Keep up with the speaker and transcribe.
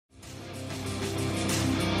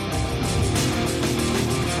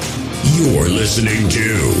You're listening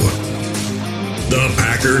to the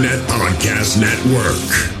Packernet Podcast Network.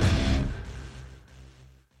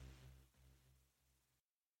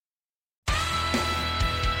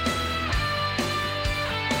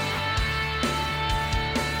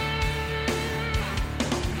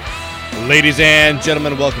 Ladies and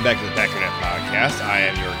gentlemen, welcome back to the Packernet Podcast. I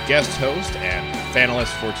am your guest host and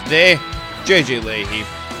panelist for today, JJ Leahy.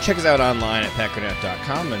 Check us out online at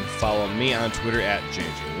packernet.com and follow me on Twitter at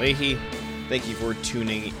JJ Leahy. Thank you for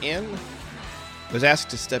tuning in. I was asked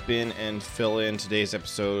to step in and fill in today's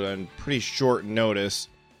episode on pretty short notice,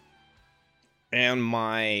 and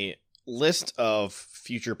my list of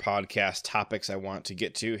future podcast topics I want to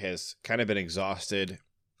get to has kind of been exhausted.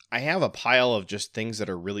 I have a pile of just things that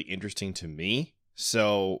are really interesting to me,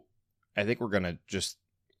 so I think we're going to just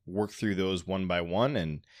work through those one by one,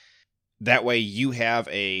 and that way you have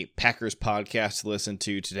a Packers podcast to listen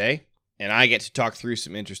to today, and I get to talk through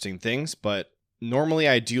some interesting things, but normally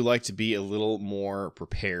I do like to be a little more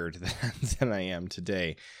prepared than I am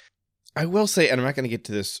today. I will say, and I'm not going to get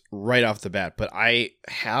to this right off the bat, but I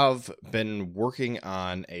have been working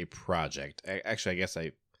on a project. Actually, I guess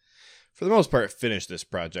for the most part, finished this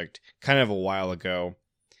project kind of a while ago.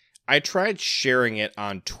 I tried sharing it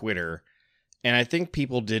on Twitter, and I think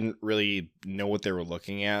people didn't really know what they were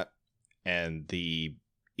looking at, and the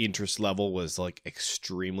interest level was like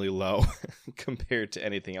extremely low compared to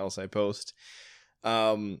anything else I post. So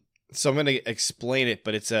I'm going to explain it,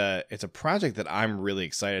 but it's a project that I'm really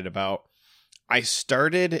excited about. I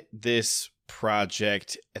started this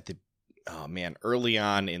project early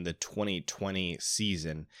on in the 2020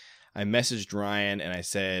 season. I messaged Ryan and I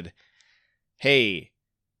said, hey,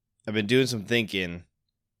 I've been doing some thinking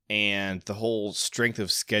and the whole strength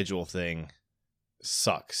of schedule thing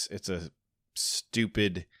sucks. It's a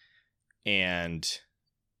stupid and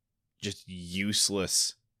just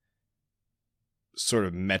useless sort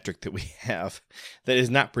of metric that we have that is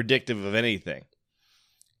not predictive of anything.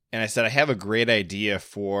 And I said, I have a great idea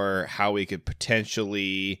for how we could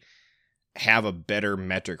potentially have a better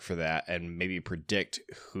metric for that and maybe predict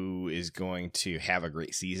who is going to have a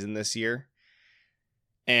great season this year.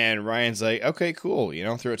 And Ryan's like, okay, cool.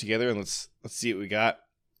 Throw it together and let's see what we got.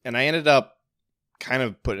 And I ended up kind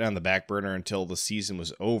of putting it on the back burner until the season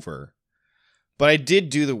was over. But I did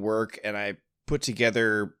do the work and I put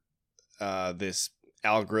together this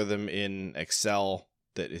algorithm in Excel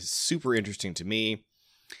that is super interesting to me.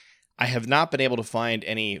 I have not been able to find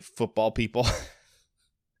any football people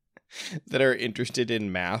that are interested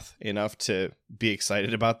in math enough to be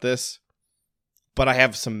excited about this. But I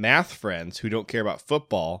have some math friends who don't care about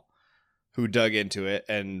football who dug into it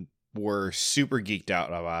and were super geeked out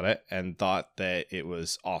about it and thought that it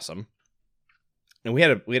was awesome. And we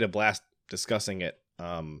had a blast discussing it.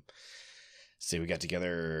 We got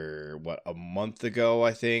together a month ago,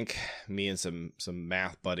 I think. Me and some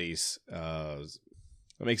math buddies. That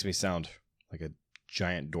makes me sound like a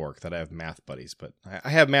giant dork that I have math buddies, but I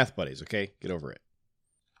have math buddies, okay? Get over it.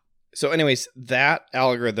 So anyways, that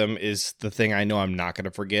algorithm is the thing I know I'm not going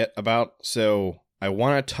to forget about. So I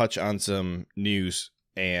want to touch on some news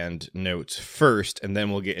and notes first, and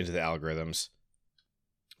then we'll get into the algorithms.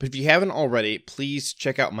 But if you haven't already, please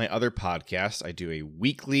check out my other podcast. I do a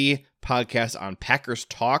weekly podcast on Packers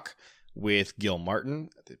Talk with Gil Martin.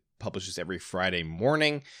 It publishes every Friday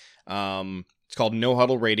morning. It's called No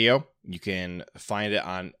Huddle Radio. You can find it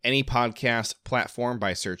on any podcast platform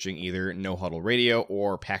by searching either No Huddle Radio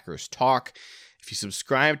or Packers Talk. If you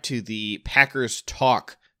subscribe to the Packers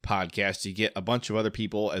Talk podcast, you get a bunch of other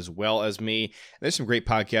people as well as me. There's some great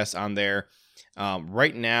podcasts on there.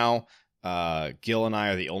 Right now, Gil and I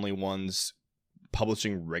are the only ones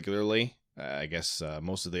publishing regularly. I guess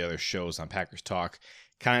most of the other shows on Packers Talk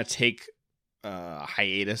kind of take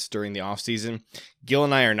hiatus during the off season. Gil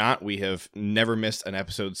and I are not. We have never missed an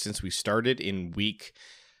episode since we started in week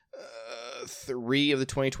 3 of the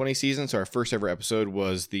 2020 season. So our first ever episode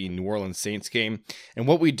was the New Orleans Saints game. And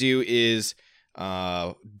what we do is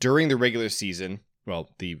during the regular season,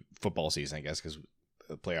 well, the football season, I guess, because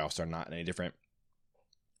the playoffs are not any different,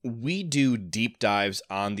 we do deep dives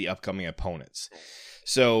on the upcoming opponents.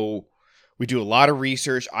 So we do a lot of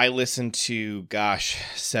research. I listen to,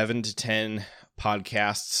 7 to 10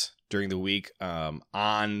 podcasts during the week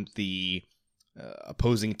on the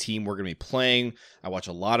opposing team we're going to be playing. I watch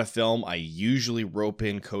a lot of film. I usually rope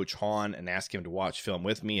in Coach Hahn and ask him to watch film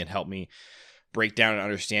with me and help me break down and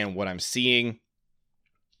understand what I'm seeing.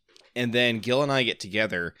 And then Gil and I get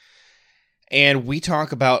together and we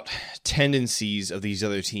talk about tendencies of these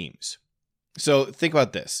other teams. So think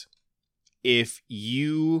about this. If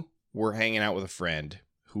you were hanging out with a friend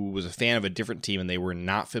who was a fan of a different team, and they were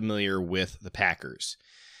not familiar with the Packers.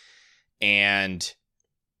 And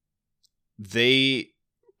they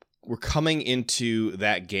were coming into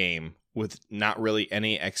that game with not really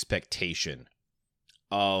any expectation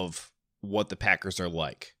of what the Packers are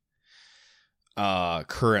like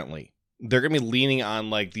currently. They're going to be leaning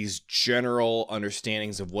on like these general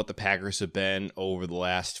understandings of what the Packers have been over the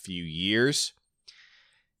last few years.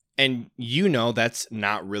 And that's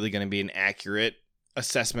not really going to be an accurate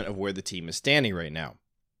assessment of where the team is standing right now.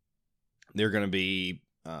 They're going to be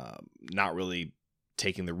not really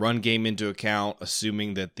taking the run game into account,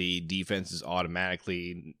 assuming that the defense is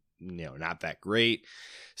automatically, not that great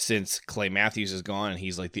since Clay Matthews is gone and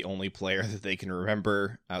he's like the only player that they can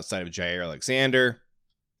remember outside of Jair Alexander.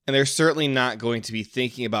 And they're certainly not going to be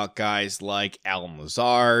thinking about guys like Allen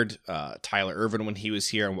Lazard, Tyler Ervin when he was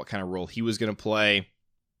here and what kind of role he was going to play,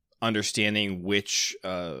 understanding which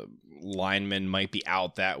linemen might be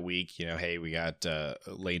out that week. Hey, we got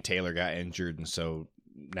Lane Taylor got injured, and so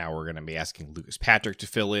now we're going to be asking Lucas Patrick to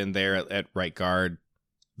fill in there at right guard.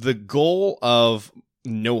 The goal of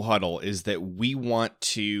No Huddle is that we want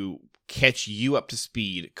to catch you up to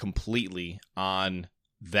speed completely on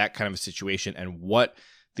that kind of a situation and what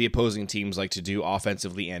the opposing teams like to do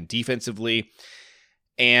offensively and defensively.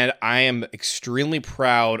 And I am extremely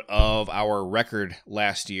proud of our record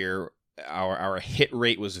last year. Our hit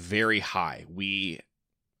rate was very high.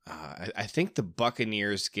 I think the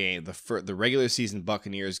Buccaneers game, the regular season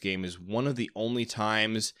Buccaneers game, is one of the only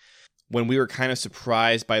times when we were kind of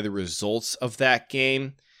surprised by the results of that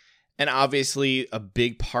game. And obviously a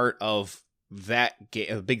big part of that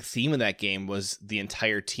game, a big theme of that game was the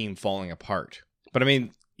entire team falling apart. But I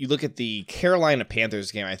mean, you look at the Carolina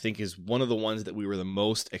Panthers game, I think is one of the ones that we were the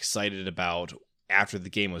most excited about after the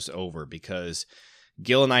game was over, because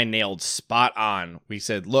Gil and I nailed spot on. We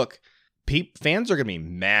said, look, fans are going to be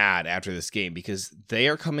mad after this game because they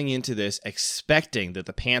are coming into this expecting that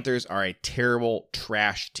the Panthers are a terrible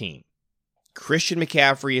trash team. Christian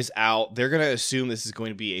McCaffrey is out. They're going to assume this is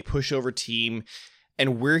going to be a pushover team.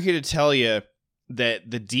 And we're here to tell you that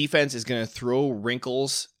the defense is going to throw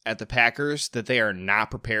wrinkles at the Packers that they are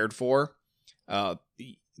not prepared for.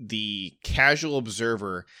 The casual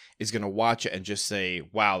observer is going to watch it and just say,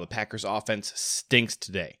 wow, the Packers offense stinks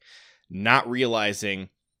today. Not realizing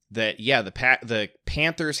that, yeah, the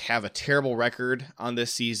Panthers have a terrible record on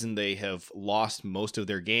this season. They have lost most of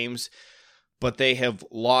their games, but they have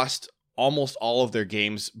lost almost all of their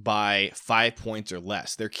games by 5 points or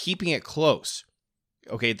less. They're keeping it close.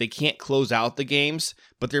 Okay, they can't close out the games,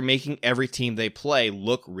 but they're making every team they play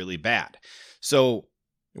look really bad. So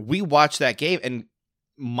we watched that game, and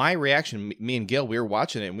my reaction, me and Gil, we were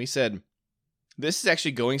watching it, and we said, this is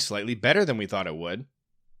actually going slightly better than we thought it would.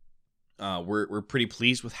 We're pretty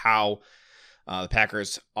pleased with how the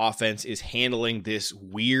Packers offense is handling this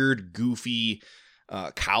weird, goofy,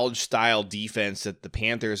 college-style defense that the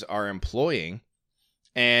Panthers are employing.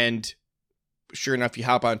 And sure enough, you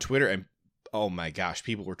hop on Twitter and oh my gosh,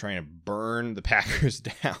 people were trying to burn the Packers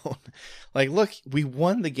down. Like, look, we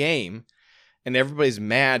won the game and everybody's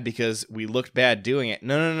mad because we looked bad doing it.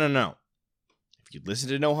 No. If you'd listened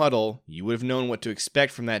to No Huddle, you would have known what to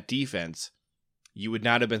expect from that defense. You would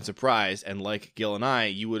not have been surprised. And like Gil and I,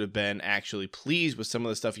 you would have been actually pleased with some of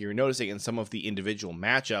the stuff you were noticing and some of the individual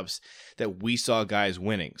matchups that we saw guys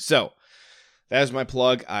winning. So that is my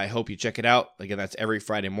plug. I hope you check it out. Again, that's every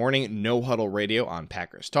Friday morning, No Huddle Radio on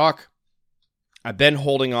Packers Talk. I've been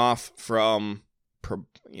holding off from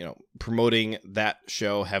promoting that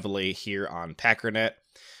show heavily here on Packernet,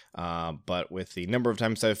 but with the number of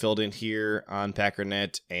times I've filled in here on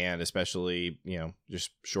Packernet, and especially just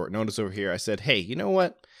short notice over here, I said, hey, you know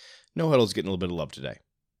what? No Huddle's getting a little bit of love today.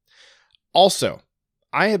 Also,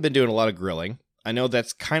 I have been doing a lot of grilling. I know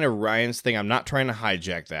that's kind of Ryan's thing. I'm not trying to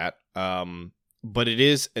hijack that, but it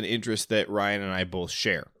is an interest that Ryan and I both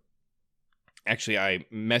share. Actually, I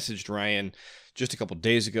messaged Ryan just a couple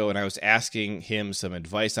days ago, and I was asking him some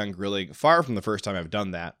advice on grilling, far from the first time I've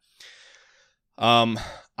done that.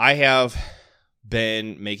 I have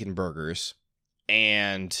been making burgers,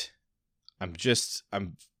 and I'm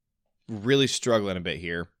really struggling a bit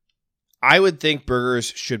here. I would think burgers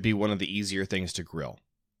should be one of the easier things to grill,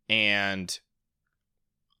 and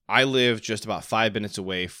I live just about 5 minutes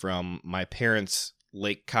away from my parents'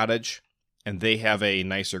 lake cottage, and they have a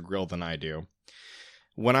nicer grill than I do.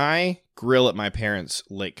 When I grill at my parents'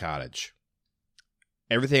 lake cottage,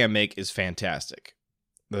 everything I make is fantastic.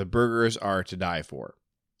 The burgers are to die for.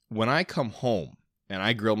 When I come home and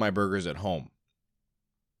I grill my burgers at home,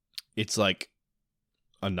 it's like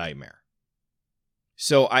a nightmare.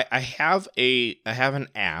 So I have an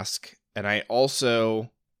ask, and I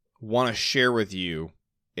also want to share with you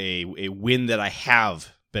a win that I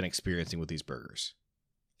have been experiencing with these burgers.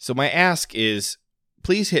 So my ask is,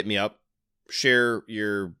 please hit me up, share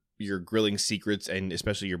your grilling secrets and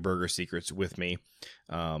especially your burger secrets with me.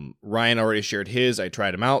 Ryan already shared his. I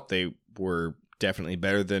tried them out. They were definitely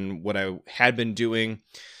better than what I had been doing,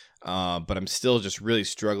 but I'm still just really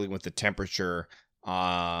struggling with the temperature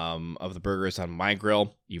of the burgers on my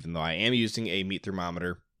grill, even though I am using a meat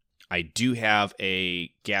thermometer. I do have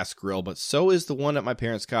a gas grill, but so is the one at my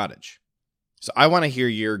parents' cottage. So I want to hear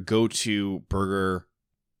your go-to burger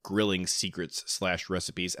grilling secrets /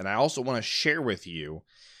 recipes, and I also want to share with you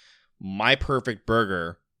my perfect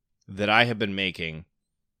burger that I have been making.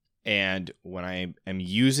 And when I am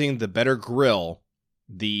using the better grill,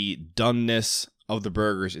 the doneness of the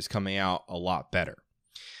burgers is coming out a lot better.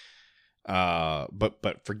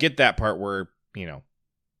 But forget that part where,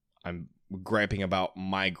 I'm griping about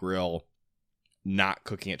my grill not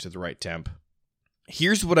cooking it to the right temp.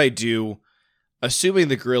 Here's what I do, assuming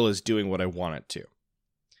the grill is doing what I want it to.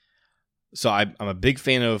 So I'm a big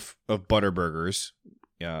fan of butter burgers.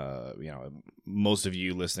 Most of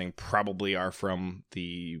you listening probably are from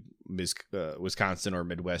the Wisconsin or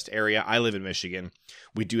Midwest area. I live in Michigan.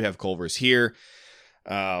 We do have Culver's here.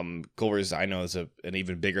 Culver's, I know, is an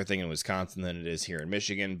even bigger thing in Wisconsin than it is here in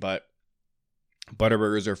Michigan, but butter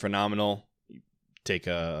burgers are phenomenal. You take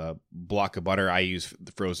a block of butter. I use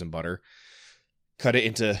the frozen butter. Cut it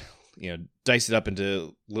into, dice it up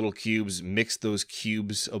into little cubes. Mix those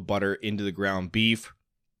cubes of butter into the ground beef.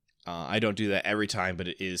 I don't do that every time, but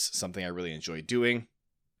it is something I really enjoy doing.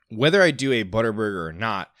 Whether I do a butter burger or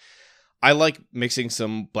not, I like mixing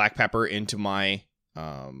some black pepper into my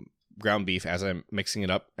ground beef as I'm mixing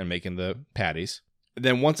it up and making the patties.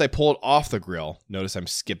 Then once I pull it off the grill, notice I'm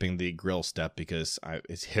skipping the grill step because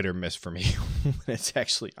it's hit or miss for me when it's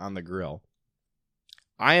actually on the grill.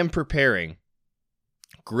 I am preparing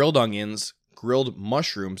grilled onions, grilled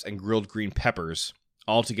mushrooms, and grilled green peppers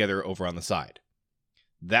all together over on the side.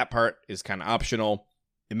 That part is kind of optional.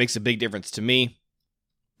 It makes a big difference to me,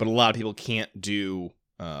 but a lot of people can't do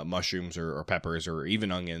mushrooms or peppers or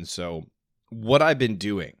even onions. So what I've been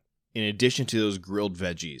doing, in addition to those grilled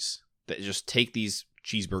veggies that just take these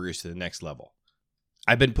cheeseburgers to the next level,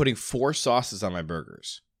 I've been putting 4 sauces on my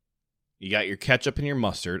burgers. You got your ketchup and your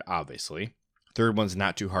mustard, obviously. Third one's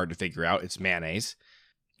not too hard to figure out. It's mayonnaise.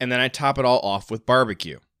 And then I top it all off with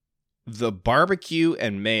barbecue. The barbecue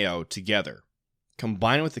and mayo together,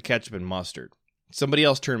 combined with the ketchup and mustard, somebody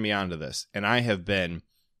else turned me on to this, and I have been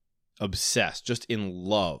obsessed, just in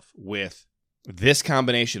love with this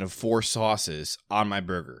combination of 4 sauces on my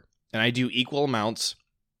burger. And I do equal amounts.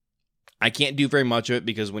 I can't do very much of it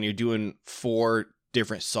because when you're doing 4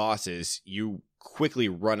 different sauces, you quickly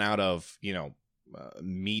run out of,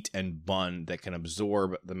 meat and bun that can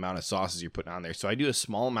absorb the amount of sauces you're putting on there. So I do a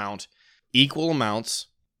small amount, equal amounts.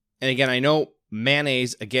 And again, I know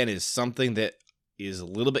mayonnaise, again, is something that is a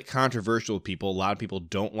little bit controversial with people. A lot of people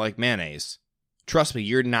don't like mayonnaise. Trust me,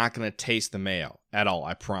 you're not going to taste the mayo at all,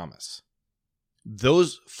 I promise.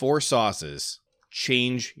 Those 4 sauces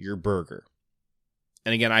change your burger.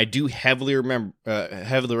 And again, I do heavily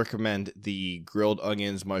recommend the grilled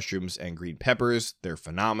onions, mushrooms, and green peppers. They're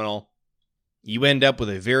phenomenal. You end up with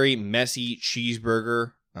a very messy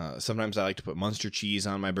cheeseburger. Sometimes I like to put Munster cheese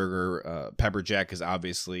on my burger. Pepper Jack is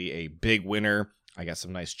obviously a big winner. I got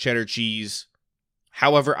some nice cheddar cheese.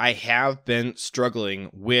 However, I have been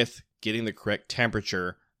struggling with getting the correct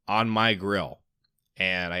temperature on my grill.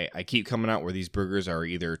 And I keep coming out where these burgers are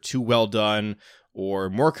either too well done or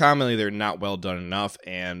more commonly they're not well done enough.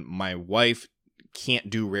 And my wife can't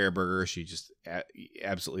do rare burgers. She just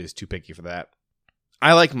absolutely is too picky for that.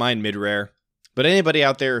 I like mine mid-rare. But anybody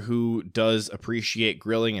out there who does appreciate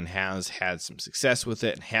grilling and has had some success with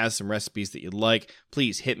it and has some recipes that you'd like,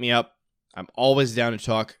 please hit me up. I'm always down to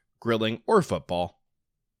talk grilling or football.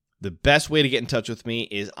 The best way to get in touch with me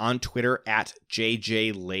is on Twitter at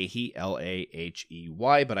JJLahey,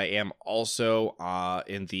 Lahey, but I am also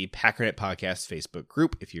in the Packernet Podcast Facebook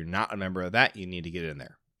group. If you're not a member of that, you need to get in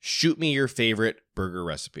there. Shoot me your favorite burger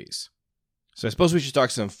recipes. So I suppose we should talk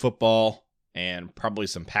some football and probably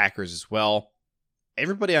some Packers as well.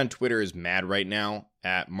 Everybody on Twitter is mad right now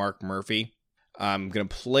at Mark Murphy. I'm going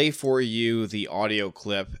to play for you the audio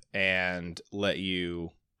clip and let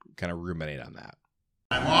you kind of ruminate on that.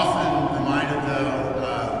 I'm often reminded,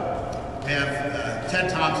 though, have Ted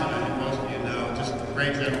Thompson, who most of you know, just a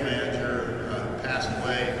great general manager, passed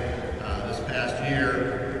away this past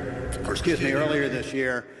year. Earlier this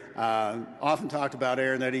year. Often talked about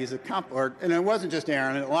Aaron, that he's and it wasn't just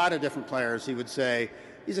Aaron, a lot of different players, he would say,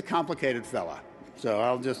 he's a complicated fella. So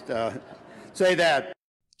I'll just say that.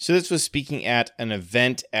 So this was speaking at an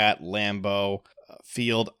event at Lambeau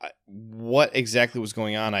Field. What exactly was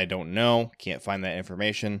going on, I don't know. Can't find that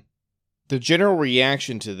information. The general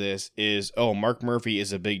reaction to this is, oh, Mark Murphy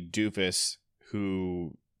is a big doofus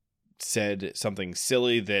who said something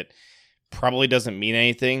silly that probably doesn't mean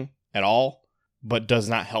anything at all, but does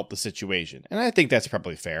not help the situation. And I think that's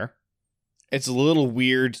probably fair. It's a little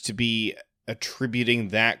weird to be attributing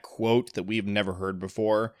that quote that we've never heard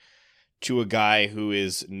before to a guy who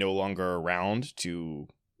is no longer around to,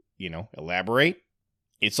 elaborate.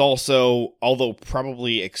 It's also, although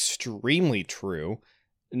probably extremely true,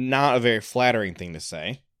 not a very flattering thing to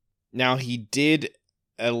say. Now, he did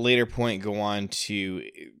at a later point go on to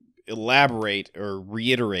elaborate or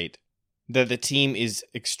reiterate that the team is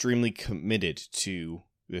extremely committed to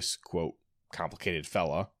this, quote, complicated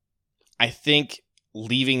fella. I think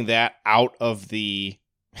leaving that out of the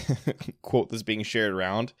quote that's being shared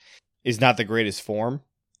around is not the greatest form.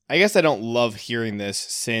 I guess I don't love hearing this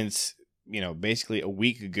since, basically a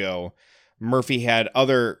week ago, Murphy had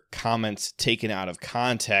other comments taken out of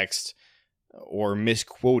context or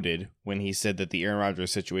misquoted when he said that the Aaron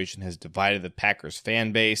Rodgers situation has divided the Packers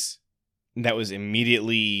fan base. That was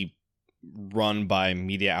immediately run by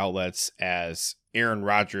media outlets as Aaron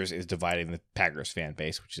Rodgers is dividing the Packers fan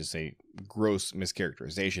base, which is a gross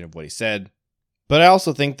mischaracterization of what he said. But I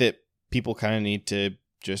also think that people kind of need to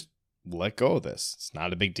just let go of this. It's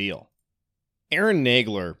not a big deal. Aaron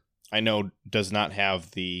Nagler, I know, does not have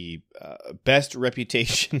the best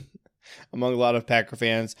reputation among a lot of Packer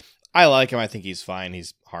fans. I like him. I think he's fine.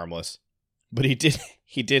 He's harmless. But he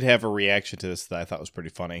did have a reaction to this that I thought was pretty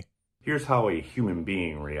funny. Here's how a human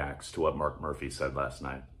being reacts to what Mark Murphy said last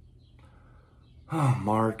night. Oh,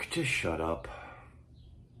 Mark, just shut up.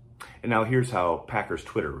 And now here's how Packers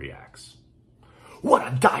Twitter reacts. What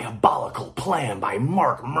a diabolical plan by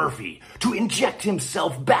Mark Murphy to inject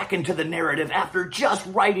himself back into the narrative after just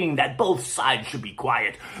writing that both sides should be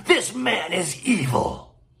quiet. This man is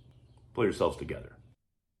evil. Pull yourselves together.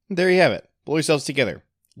 There you have it. Pull yourselves together.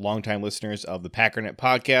 Longtime listeners of the Packernet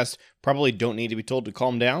podcast probably don't need to be told to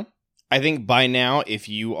calm down. I think by now, if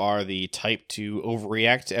you are the type to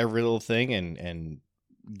overreact to every little thing and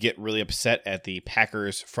get really upset at the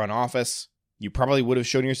Packers front office, you probably would have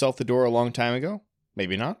shown yourself the door a long time ago.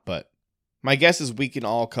 Maybe not, but my guess is we can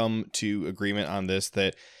all come to agreement on this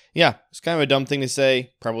that, yeah, it's kind of a dumb thing to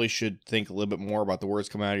say. Probably should think a little bit more about the words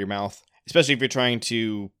coming out of your mouth, especially if you're trying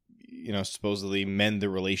to, supposedly mend the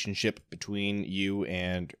relationship between you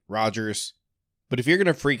and Rodgers. But if you're going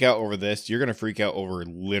to freak out over this, you're going to freak out over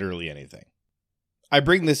literally anything. I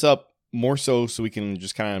bring this up more so we can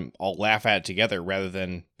just kind of all laugh at it together rather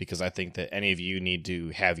than because I think that any of you need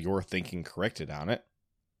to have your thinking corrected on it.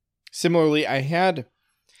 Similarly, I had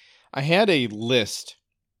a list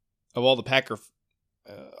of all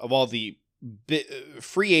the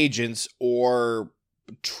free agents or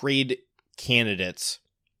trade candidates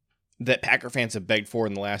that Packer fans have begged for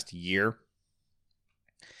in the last year.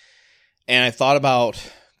 And I thought about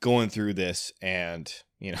going through this and,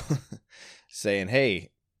 saying,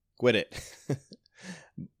 hey, quit it.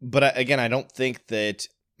 But again, I don't think that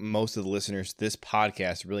most of the listeners to this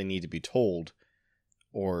podcast really need to be told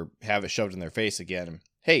or have it shoved in their face again.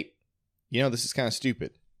 Hey, this is kind of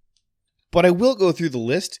stupid. But I will go through the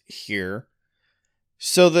list here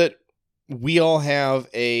so that we all have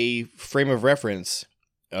a frame of reference,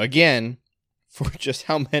 again, for just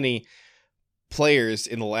how many players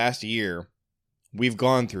in the last year we've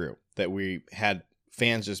gone through that we had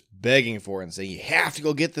fans just begging for and saying, you have to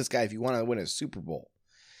go get this guy if you want to win a Super Bowl.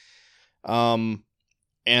 And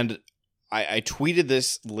I tweeted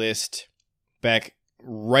this list back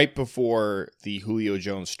right before the Julio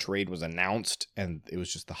Jones trade was announced, and it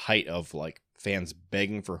was just the height of fans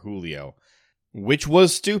begging for Julio, which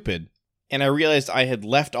was stupid. And I realized I had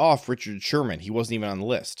left off Richard Sherman. He wasn't even on the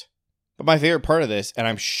list. But my favorite part of this, and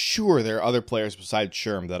I'm sure there are other players besides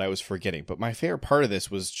Sherm that I was forgetting, but my favorite part of this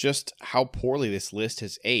was just how poorly this list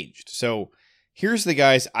has aged. So here's the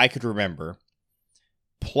guys I could remember,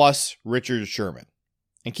 plus Richard Sherman.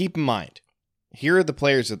 And keep in mind, here are the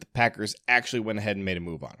players that the Packers actually went ahead and made a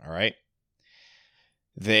move on, all right?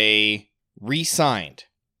 They re-signed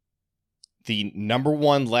the number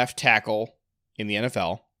one left tackle in the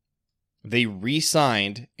NFL. They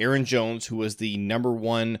re-signed Aaron Jones, who was the number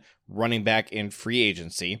one running back in free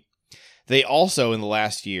agency. They also, in the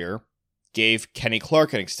last year, gave Kenny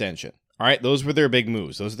Clark an extension. All right, those were their big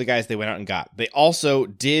moves. Those are the guys they went out and got. They also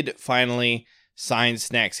did finally sign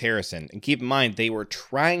Snacks Harrison. And keep in mind, they were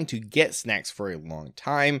trying to get Snacks for a long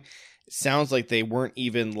time. It sounds like they weren't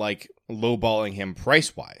even lowballing him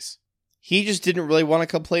price-wise. He just didn't really want to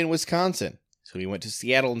come play in Wisconsin. So he went to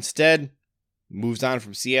Seattle instead, moves on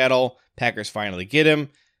from Seattle. Packers finally get him.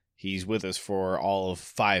 He's with us for all of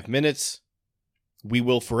 5 minutes. We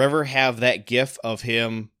will forever have that gif of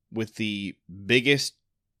him with the biggest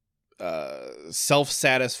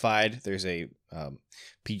self-satisfied, there's a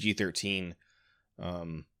PG-13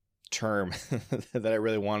 term that I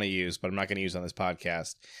really want to use, but I'm not going to use on this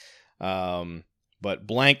podcast. But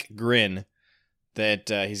blank grin that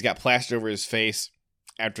he's got plastered over his face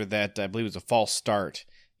after that, I believe it was a false start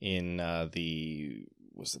in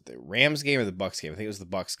was it the Rams game or the Bucs game? I think it was the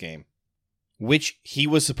Bucs game, which he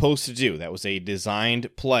was supposed to do. That was a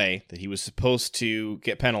designed play that he was supposed to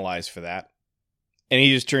get penalized for that. And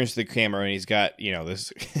he just turns to the camera and he's got,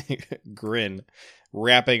 this grin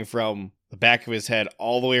wrapping from the back of his head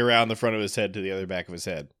all the way around the front of his head to the other back of his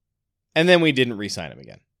head. And then we didn't re-sign him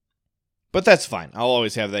again. But that's fine. I'll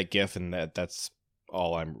always have that gif, and that's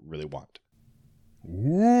all I really want.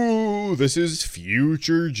 Ooh, this is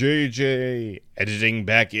future JJ editing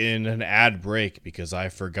back in an ad break because I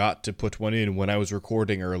forgot to put one in when I was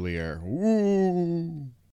recording earlier. Ooh.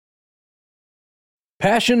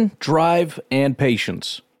 Passion, drive, and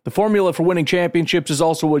patience. The formula for winning championships is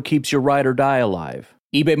also what keeps your ride or die alive.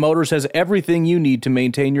 eBay Motors has everything you need to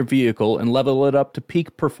maintain your vehicle and level it up to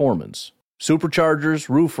peak performance. Superchargers,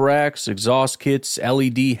 roof racks, exhaust kits,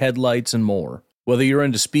 LED headlights, and more. Whether you're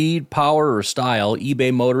into speed, power, or style,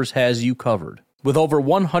 eBay Motors has you covered. With over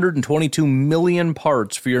 122 million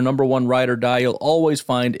parts for your number one ride or die, you'll always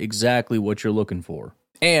find exactly what you're looking for.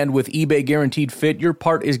 And with eBay Guaranteed Fit, your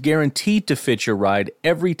part is guaranteed to fit your ride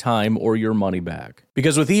every time or your money back.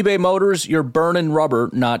 Because with eBay Motors, you're burning rubber,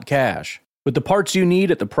 not cash. With the parts you need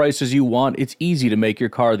at the prices you want, it's easy to make your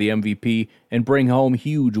car the MVP and bring home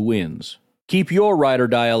huge wins. Keep your ride or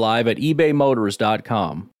die alive at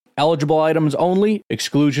ebaymotors.com. Eligible items only,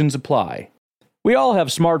 exclusions apply. We all have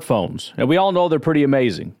smartphones, and we all know they're pretty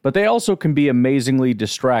amazing, but they also can be amazingly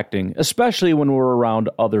distracting, especially when we're around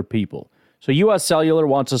other people. So US Cellular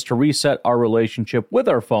wants us to reset our relationship with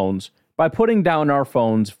our phones by putting down our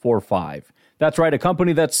phones for $5. That's right, a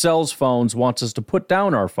company that sells phones wants us to put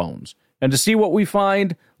down our phones. And to see what we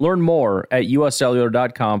find, learn more at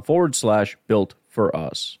uscellular.com/built for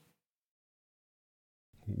us.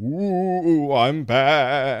 Ooh, I'm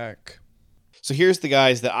back. So here's the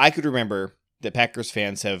guys that I could remember that Packers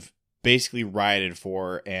fans have basically rioted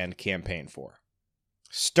for and campaigned for.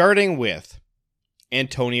 Starting with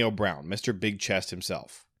Antonio Brown, Mr. Big Chest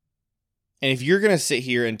himself. And if you're going to sit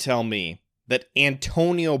here and tell me that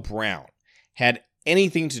Antonio Brown had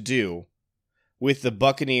anything to do with the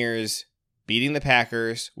Buccaneers beating the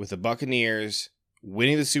Packers, with the Buccaneers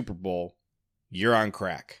winning the Super Bowl, you're on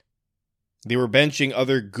crack. They were benching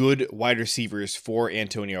other good wide receivers for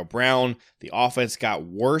Antonio Brown. The offense got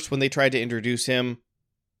worse when they tried to introduce him.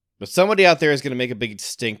 But somebody out there is going to make a big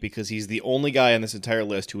stink because he's the only guy on this entire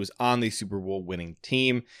list who was on the Super Bowl winning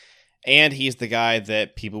team. And he's the guy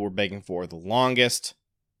that people were begging for the longest.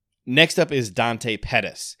 Next up is Dante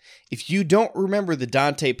Pettis. If you don't remember the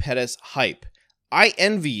Dante Pettis hype, I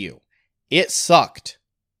envy you. It sucked.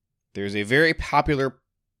 There's a very popular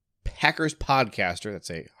Packers podcaster,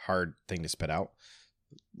 that's a hard thing to spit out,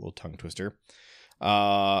 a little tongue twister,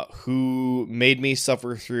 who made me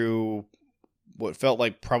suffer through what felt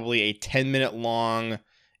like probably a 10-minute long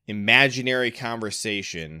imaginary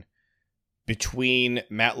conversation between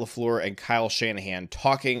Matt LaFleur and Kyle Shanahan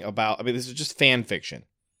talking about, this is just fan fiction,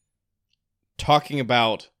 talking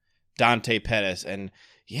about Dante Pettis and,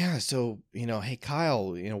 yeah, so, hey,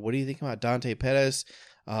 Kyle, what do you think about Dante Pettis?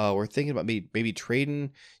 We're thinking about maybe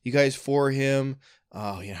trading you guys for him.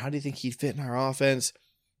 How do you think he'd fit in our offense?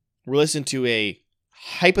 We're listening to a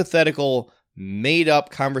hypothetical, made-up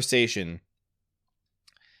conversation.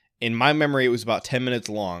 In my memory, it was about 10 minutes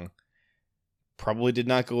long. Probably did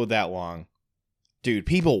not go that long. Dude,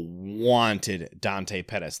 people wanted Dante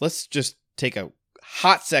Pettis. Let's just take a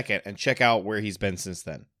hot second and check out where he's been since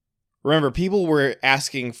then. Remember, people were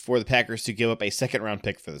asking for the Packers to give up a second-round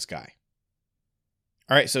pick for this guy.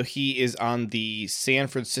 All right, so he is on the San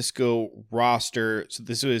Francisco roster. So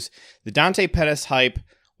this was the Dante Pettis hype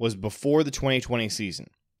was before the 2020 season.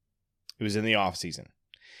 It was in the offseason.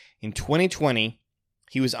 In 2020,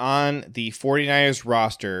 he was on the 49ers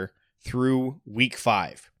roster through week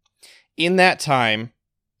 5. In that time,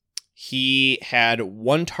 he had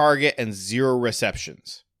 1 target and 0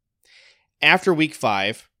 receptions. After week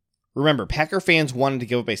 5, remember, Packer fans wanted to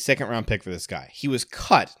give up a second-round pick for this guy. He was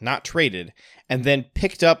cut, not traded, and then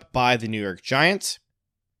picked up by the New York Giants.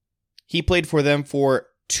 He played for them for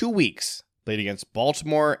 2 weeks. Played against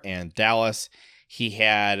Baltimore and Dallas. He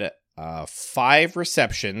had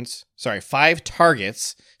 5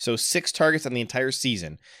 targets, so 6 targets on the entire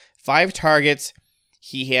season. 5 targets.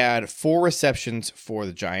 He had 4 receptions for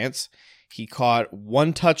the Giants. He caught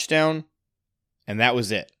 1 touchdown, and that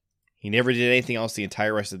was it. He never did anything else the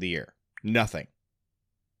entire rest of the year. Nothing.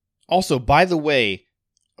 Also, by the way,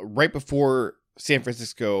 right before San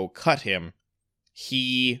Francisco cut him,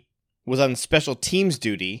 he was on special teams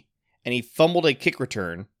duty, and he fumbled a kick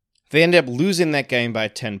return. They ended up losing that game by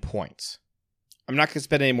 10 points. I'm not going to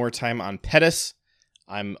spend any more time on Pettis.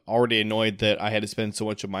 I'm already annoyed that I had to spend so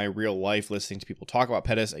much of my real life listening to people talk about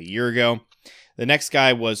Pettis a year ago. The next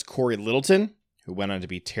guy was Corey Littleton, who went on to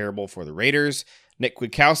be terrible for the Raiders. Nick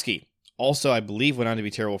Kwiatkowski, also, I believe, went on to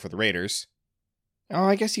be terrible for the Raiders. Oh,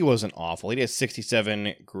 I guess he wasn't awful. He had a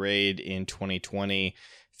 67 grade in 2020.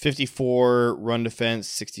 54 run defense,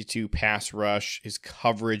 62 pass rush. His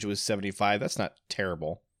coverage was 75. That's not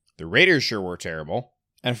terrible. The Raiders sure were terrible.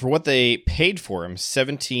 And for what they paid for him,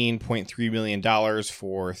 $17.3 million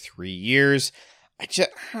for 3 years, I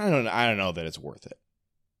don't know that it's worth it.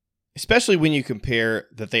 Especially when you compare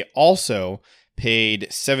that they also paid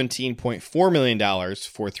 $17.4 million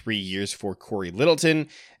for 3 years for Corey Littleton,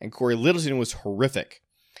 and Corey Littleton was horrific.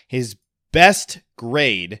 His best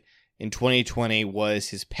grade in 2020 was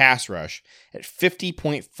his pass rush at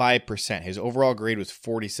 50.5%. His overall grade was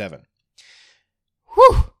 47.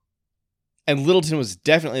 Whew! And Littleton was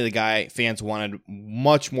definitely the guy fans wanted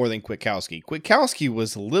much more than Kwiatkowski. Kwiatkowski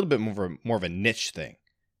was a little bit more of a niche thing.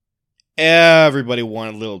 Everybody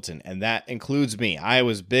wanted Littleton, and that includes me. I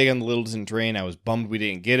was big on the Littleton train. I was bummed we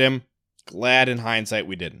didn't get him. Glad in hindsight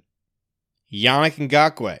we didn't. Yannick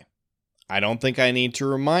Ngakoue. I don't think I need to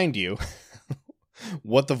remind you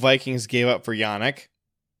what the Vikings gave up for Yannick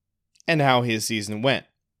and how his season went.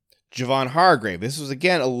 Javon Hargrave. This was,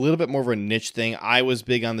 again, a little bit more of a niche thing. I was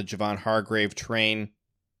big on the Javon Hargrave train.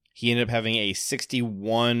 He ended up having a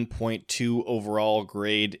 61.2 overall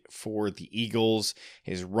grade for the Eagles.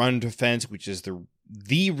 His run defense, which is the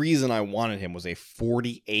reason I wanted him, was a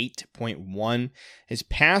 48.1. His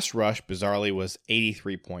pass rush, bizarrely, was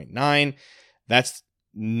 83.9. That's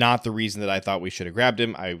not the reason that I thought we should have grabbed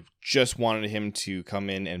him. I just wanted him to come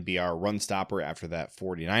in and be our run stopper after that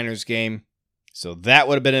 49ers game. So that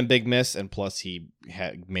would have been a big miss, and plus he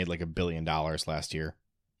had made like $1 billion last year.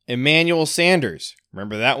 Emmanuel Sanders.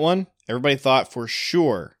 Remember that one? Everybody thought for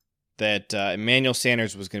sure that Emmanuel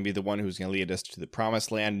Sanders was going to be the one who was going to lead us to the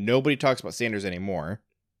promised land. Nobody talks about Sanders anymore.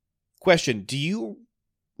 Question, do you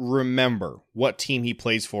remember what team he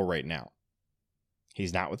plays for right now?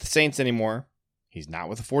 He's not with the Saints anymore. He's not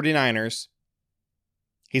with the 49ers.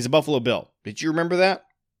 He's a Buffalo Bill. Did you remember that?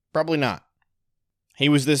 Probably not. He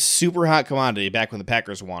was this super hot commodity back when the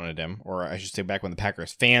Packers wanted him, or I should say back when the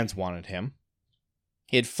Packers fans wanted him.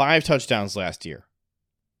 He had 5 touchdowns last year.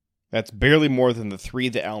 That's barely more than the 3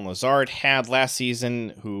 that Allen Lazard had last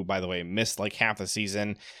season, who, by the way, missed like half the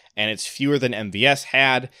season, and it's fewer than MVS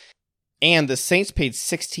had. And the Saints paid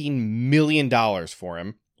 $16 million for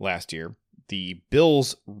him last year. The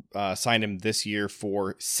Bills signed him this year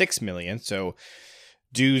for $6 million, so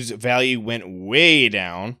dude's value went way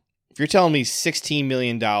down. If you're telling me $16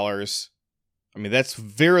 million, I mean, that's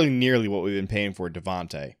very nearly what we've been paying for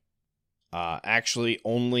Devontae. Actually,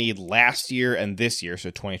 only last year and this year,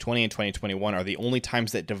 so 2020 and 2021, are the only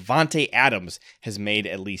times that Davante Adams has made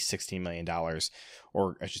at least $16 million,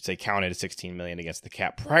 or I should say counted $16 million against the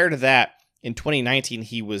cap. Prior to that, in 2019,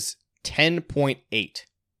 he was 10.8.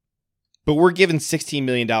 But we're giving $16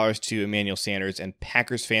 million to Emmanuel Sanders, and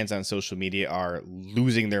Packers fans on social media are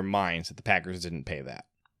losing their minds that the Packers didn't pay that.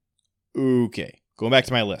 Okay, going back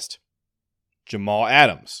to my list. Jamal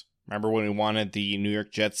Adams. Remember when we wanted the New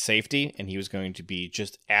York Jets safety, and he was going to be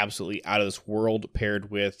just absolutely out of this world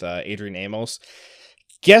paired with Adrian Amos?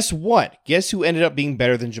 Guess what? Guess who ended up being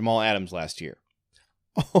better than Jamal Adams last year?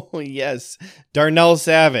 Oh, yes. Darnell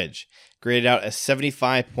Savage. Graded out a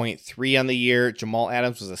 75.3 on the year. Jamal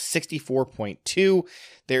Adams was a 64.2.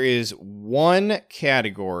 There is one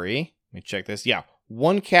category. Let me check this. Yeah,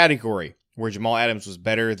 one category where Jamal Adams was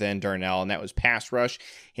better than Darnell, and that was pass rush.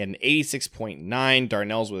 He had an 86.9.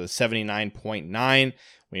 Darnell's with a 79.9. When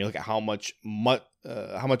you look at how much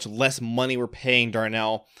less money we're paying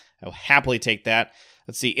Darnell, I'll happily take that.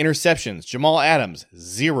 Let's see, interceptions. Jamal Adams,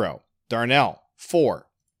 0. Darnell, 4.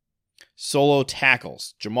 Solo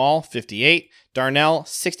tackles. Jamal, 58. Darnell,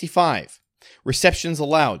 65. Receptions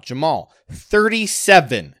allowed. Jamal,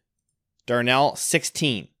 37. Darnell,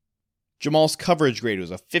 16. Jamal's coverage grade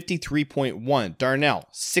was a 53.1. Darnell,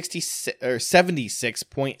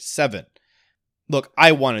 76.7. Look,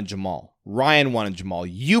 I wanted Jamal. Ryan wanted Jamal.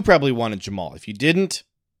 You probably wanted Jamal. If you didn't,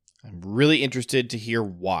 I'm really interested to hear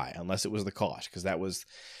why, unless it was the cost, because that was,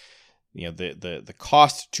 the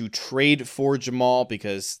cost to trade for Jamal,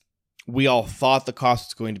 because we all thought the cost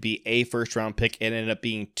was going to be a first-round pick. It ended up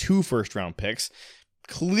being 2 first-round picks.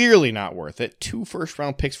 Clearly not worth it. 2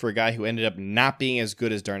 first-round picks for a guy who ended up not being as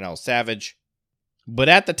good as Darnell Savage. But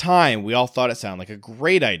at the time, we all thought it sounded like a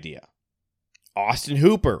great idea. Austin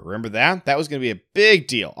Hooper, remember that? That was going to be a big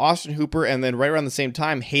deal. Austin Hooper, and then right around the same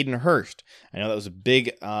time, Hayden Hurst. I know that was a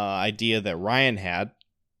big idea that Ryan had.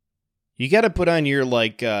 You got to put on your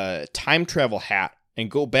time travel hat and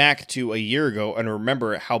go back to a year ago and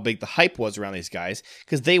remember how big the hype was around these guys,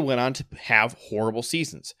 because they went on to have horrible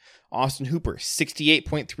seasons. Austin Hooper,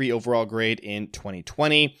 68.3 overall grade in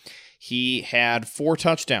 2020. He had 4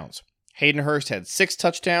 touchdowns. Hayden Hurst had 6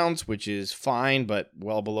 touchdowns, which is fine, but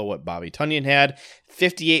well below what Bobby Tunyon had.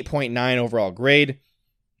 58.9 overall grade.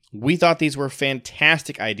 We thought these were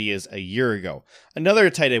fantastic ideas a year ago. Another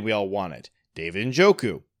tight end we all wanted, David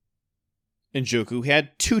Njoku. Njoku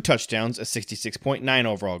had 2 touchdowns, a 66.9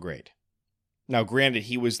 overall grade. Now, granted,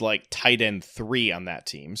 he was like tight end 3 on that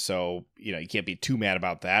team, so, you can't be too mad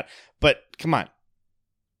about that. But come on.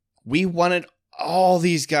 We wanted all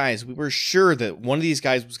these guys. We were sure that one of these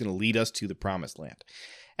guys was going to lead us to the promised land.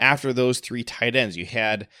 After those 3 tight ends, you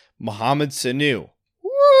had Mohamed Sanu.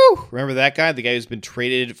 Woo! Remember that guy? The guy who's been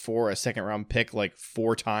traded for a second-round pick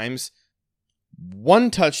 4 times.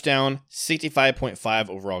 1 touchdown, 65.5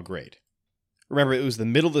 overall grade. Remember, it was the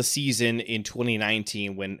middle of the season in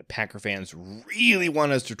 2019 when Packer fans really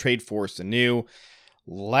wanted us to trade for Sanu.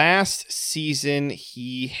 Last season,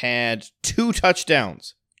 he had 2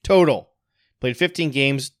 touchdowns total. Played 15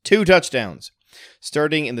 games, 2 touchdowns.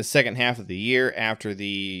 Starting in the second half of the year after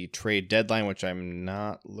the trade deadline, which I'm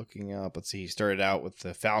not looking up. Let's see, he started out with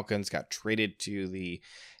the Falcons, got traded to the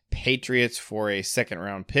Patriots for a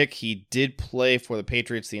second-round pick. He did play for the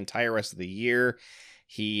Patriots the entire rest of the year.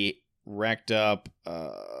 He racked up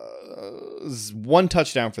 1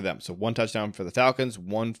 touchdown for them. So 1 touchdown for the Falcons,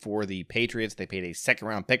 1 for the Patriots. They paid a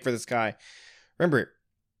second-round pick for this guy. Remember,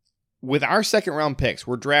 with our second-round picks,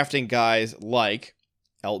 we're drafting guys like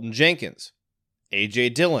Elton Jenkins, A.J.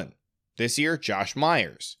 Dillon. This year, Josh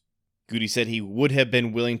Myers. Goody said he would have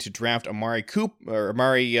been willing to draft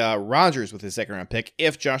Amari Rodgers with his second-round pick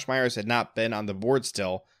if Josh Myers had not been on the board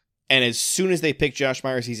still. And as soon as they pick Josh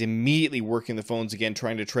Myers, he's immediately working the phones again,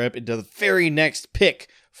 trying to trip into the very next pick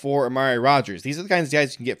for Amari Rodgers. These are the kinds of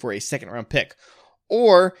guys you can get for a second-round pick.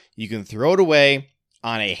 Or you can throw it away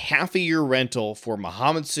on a half-a-year rental for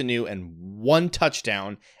Mohamed Sanu and 1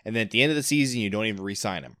 touchdown, and then at the end of the season, you don't even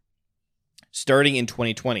re-sign him. Starting in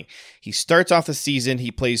 2020, he starts off the season,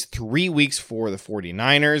 he plays 3 weeks for the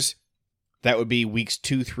 49ers. That would be weeks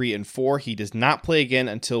 2, 3, and 4. He does not play again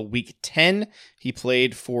until week 10. He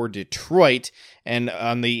played for Detroit, and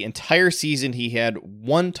on the entire season, he had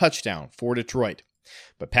 1 touchdown for Detroit.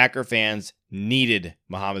 But Packer fans needed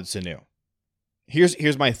Mohamed Sanu.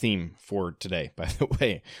 Here's my theme for today, by the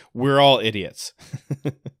way. We're all idiots.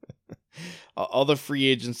 All the free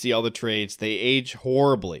agency, all the trades, they age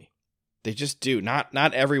horribly. They just do. Not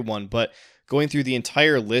everyone, but going through the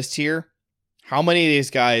entire list here, how many of these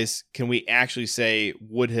guys can we actually say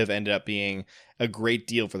would have ended up being a great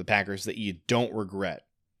deal for the Packers that you don't regret?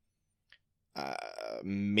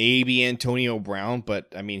 Maybe Antonio Brown, but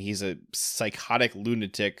I mean, he's a psychotic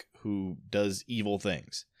lunatic who does evil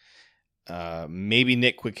things. Maybe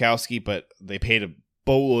Nick Kwiatkowski, but they paid a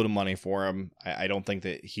boatload of money for him. I don't think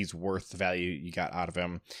that he's worth the value you got out of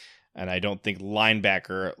him. And I don't think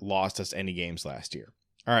linebacker lost us any games last year.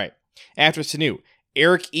 All right. After Sanu,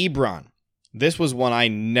 Eric Ebron. This was one I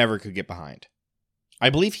never could get behind. I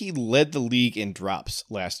believe he led the league in drops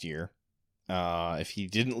last year. If he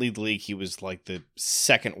didn't lead the league, he was like the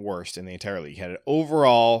second worst in the entire league. He had an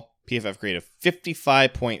overall PFF grade of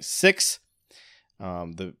 55.6.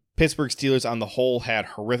 The Pittsburgh Steelers on the whole had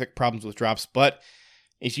horrific problems with drops, but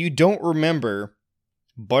if you don't remember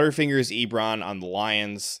Butterfingers Ebron on the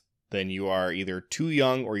Lions, then you are either too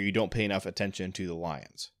young or you don't pay enough attention to the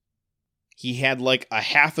Lions. He had like a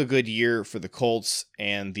half a good year for the Colts,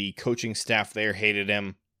 and the coaching staff there hated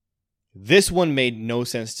him. This one made no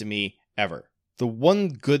sense to me ever. The one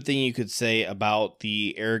good thing you could say about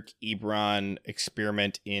the Eric Ebron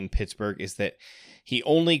experiment in Pittsburgh is that he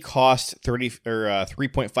only cost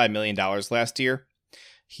 $3.5 million last year.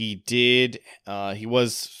 He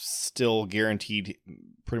was still guaranteed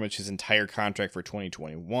pretty much his entire contract for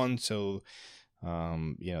 2021. So,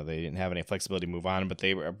 they didn't have any flexibility to move on, but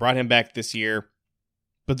they brought him back this year.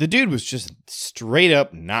 But the dude was just straight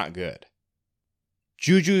up not good.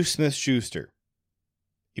 Juju Smith-Schuster.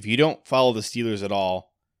 If you don't follow the Steelers at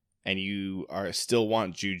all, and you still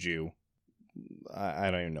want Juju,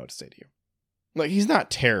 I don't even know what to say to you. Like, he's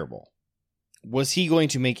not terrible. Was he going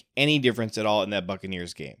to make any difference at all in that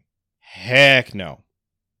Buccaneers game? Heck no.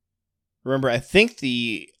 Remember, I think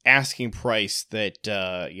the asking price that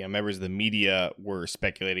members of the media were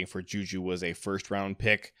speculating for Juju was a first-round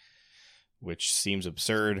pick, which seems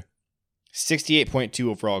absurd. 68.2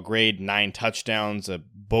 overall grade, 9 touchdowns, a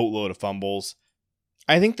boatload of fumbles.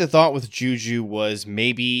 I think the thought with Juju was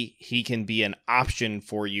maybe he can be an option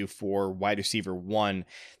for you for wide receiver 1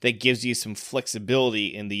 that gives you some flexibility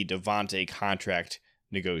in the Devontae contract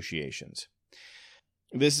negotiations.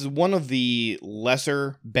 This is one of the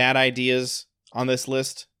lesser bad ideas on this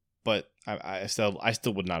list, but I still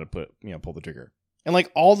would not have pulled the trigger. And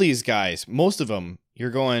like all these guys, most of them, you're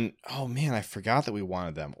going, oh man, I forgot that we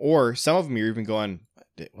wanted them. Or some of them you're even going,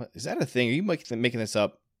 what, is that a thing? Are you making this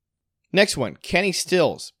up? Next one, Kenny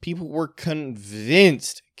Stills. People were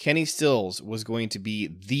convinced Kenny Stills was going to be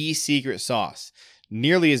the secret sauce.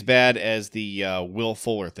 Nearly as bad as the Will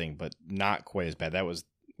Fuller thing, but not quite as bad.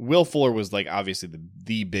 Will Fuller was like obviously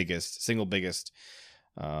the single biggest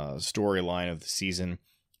storyline of the season.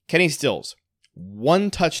 Kenny Stills,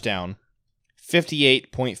 1 touchdown,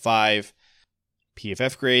 58.5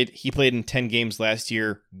 PFF grade. He played in 10 games last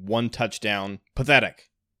year, 1 touchdown. Pathetic.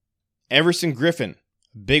 Everson Griffin,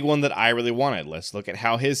 big one that I really wanted. Let's look at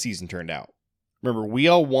how his season turned out. Remember, we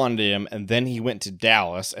all wanted him, and then he went to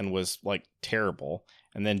Dallas and was like terrible.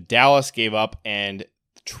 And then Dallas gave up and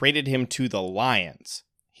traded him to the Lions.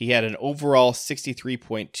 He had an overall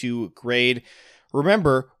 63.2 grade.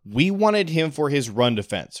 Remember, we wanted him for his run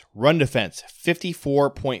defense. Run defense,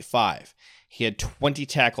 54.5. He had 20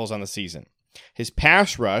 tackles on the season. His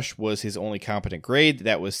pass rush was his only competent grade.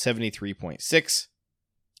 That was 73.6.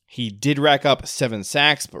 He did rack up 7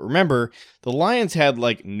 sacks, but remember, the Lions had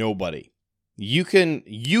like nobody. You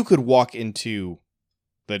could walk into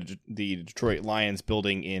the Detroit Lions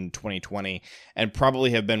building in 2020 and probably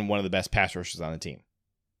have been one of the best pass rushers on the team.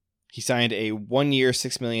 He signed a 1-year,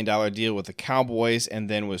 $6 million deal with the Cowboys and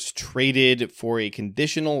then was traded for a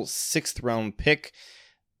conditional 6th-round pick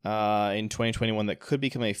in 2021 that could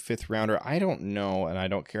become a 5th rounder. I don't know, and I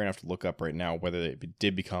don't care enough to look up right now whether it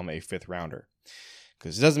did become a 5th rounder,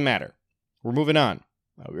 because it doesn't matter. We're moving on.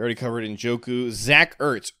 We already covered Njoku. Zach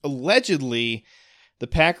Ertz. Allegedly, the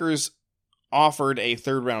Packers offered a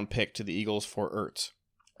 3rd-round pick to the Eagles for Ertz.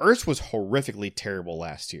 Ertz was horrifically terrible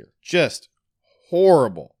last year. Just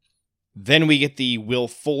horrible. Then we get the Will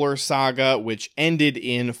Fuller saga, which ended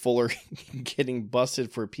in Fuller getting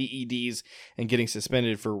busted for PEDs and getting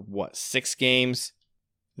suspended for, 6 games?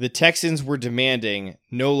 The Texans were demanding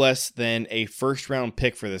no less than a 1st-round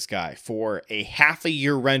pick for this guy for a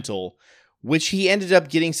half-a-year rental, which he ended up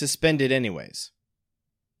getting suspended anyways.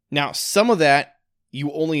 Now, some of that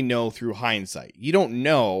you only know through hindsight. You don't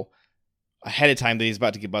know ahead of time that he's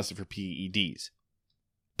about to get busted for PEDs.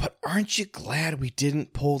 But aren't you glad we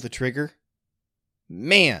didn't pull the trigger?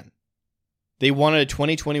 Man, they wanted a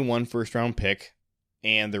 2021 first-round pick,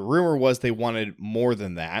 and the rumor was they wanted more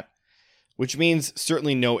than that, which means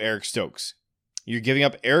certainly no Eric Stokes. You're giving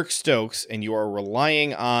up Eric Stokes, and you are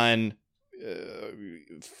relying on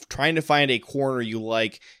trying to find a corner you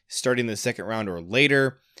like starting the 2nd round or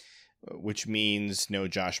later, which means no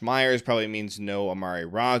Josh Myers, probably means no Amari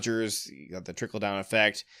Rodgers. You got the trickle-down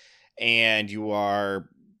effect, and you are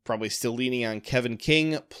probably still leaning on Kevin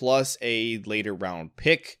King plus a later round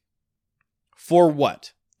pick. For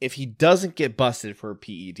what? If he doesn't get busted for a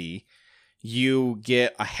PED, you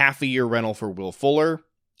get a half-a-year rental for Will Fuller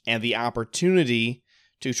and the opportunity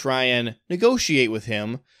to try and negotiate with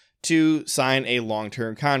him to sign a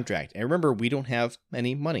long-term contract. And remember, we don't have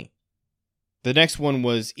any money. The next one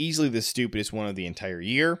was easily the stupidest one of the entire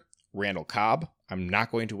year, Randall Cobb. I'm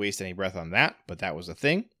not going to waste any breath on that, but that was a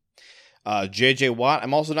thing. J.J. Watt,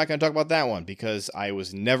 I'm also not going to talk about that one because I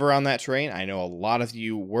was never on that train. I know a lot of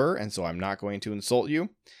you were, and so I'm not going to insult you.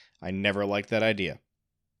 I never liked that idea.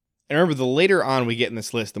 And remember, the later on we get in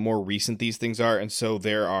this list, the more recent these things are, and so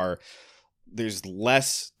there's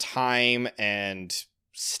less time and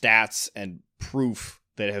stats and proof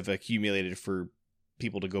that have accumulated for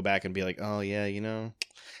people to go back and be like, oh yeah,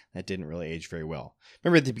 that didn't really age very well.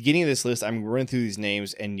 Remember, at the beginning of this list, I'm running through these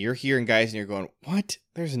names, and you're hearing guys, and you're going, what?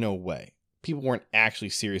 There's no way. People weren't actually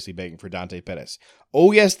seriously begging for Dante Pettis.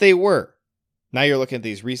 Oh, yes, they were. Now you're looking at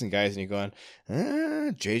these recent guys, and you're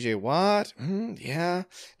going, J.J. Watt? Yeah.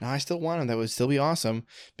 No, I still want him. That would still be awesome,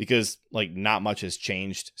 because, not much has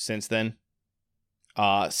changed since then.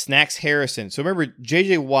 Snacks Harrison. So remember,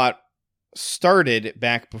 J.J. Watt started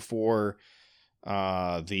back before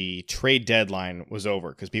the trade deadline was over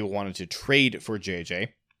because people wanted to trade for JJ.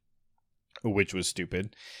 which was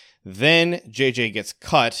stupid. Then JJ gets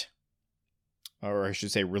cut, or I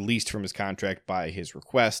should say released from his contract by his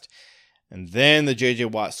request. And then the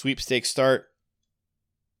JJ Watt sweepstakes start.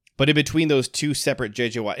 But in between those two separate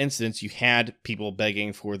JJ Watt incidents, you had people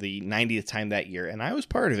begging for the 90th time that year, and I was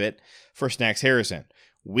part of it, for Snacks Harrison.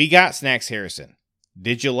 We got Snacks Harrison.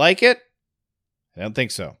 Did you like it? I don't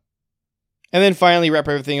think so. And then finally wrap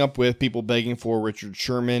everything up with people begging for Richard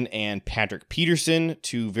Sherman and Patrick Peterson,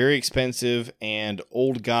 two very expensive and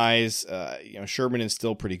old guys. Sherman is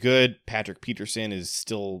still pretty good. Patrick Peterson is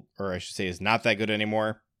still, or I should say, is not that good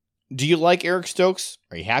anymore. Do you like Eric Stokes?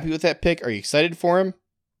 Are you happy with that pick? Are you excited for him?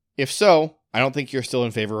 If so, I don't think you're still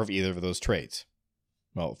in favor of either of those trades.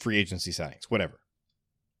 Well, free agency signings, whatever.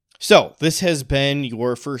 So, this has been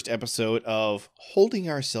your first episode of Holding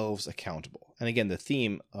Ourselves Accountable. And again, the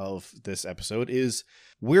theme of this episode is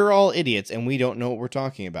we're all idiots and we don't know what we're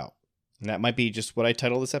talking about. And that might be just what I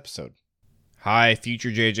title this episode. Hi,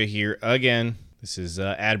 Future JJ here again. This is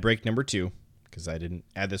ad break number 2, because I didn't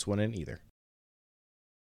add this one in either.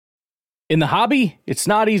 In the hobby, it's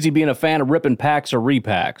not easy being a fan of ripping packs or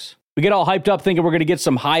repacks. We get all hyped up thinking we're going to get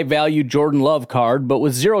some high-value Jordan Love card, but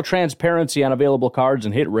with zero transparency on available cards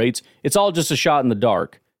and hit rates, it's all just a shot in the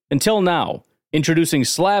dark. Until now, introducing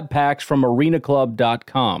slab packs from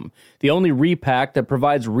arenaclub.com, the only repack that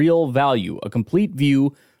provides real value, a complete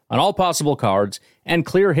view on all possible cards, and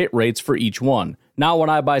clear hit rates for each one. Now when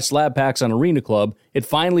I buy slab packs on Arena Club, it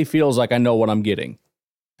finally feels like I know what I'm getting.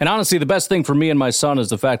 And honestly, the best thing for me and my son is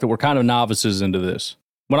the fact that we're kind of novices into this.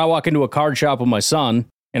 When I walk into a card shop with my son,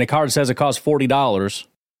 and a card says it costs $40,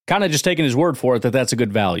 kind of just taking his word for it that that's a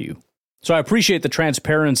good value. So I appreciate the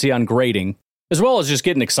transparency on grading, as well as just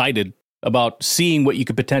getting excited about seeing what you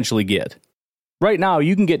could potentially get. Right now,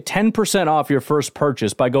 you can get 10% off your first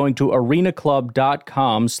purchase by going to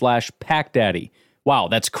arenaclub.com/packdaddy. Wow,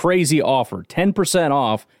 that's crazy offer. 10%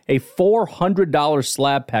 off a $400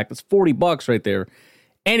 slab pack. That's $40 right there.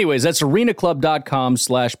 Anyways, that's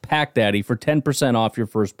arenaclub.com/packdaddy for 10% off your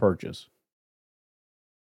first purchase.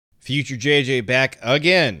 Future JJ back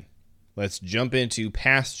again. Let's jump into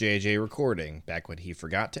past JJ recording, back when he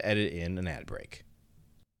forgot to edit in an ad break.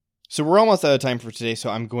 So we're almost out of time for today,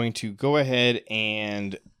 so I'm going to go ahead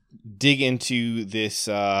and dig into this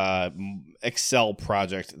Excel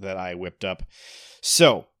project that I whipped up.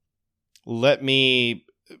 So let me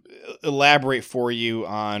elaborate for you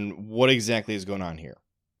on what exactly is going on here.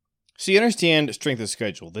 So you understand strength of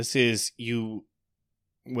schedule. This is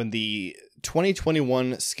when the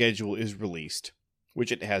 2021 schedule is released,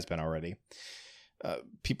 which it has been already,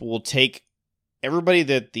 people will take everybody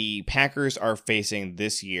that the Packers are facing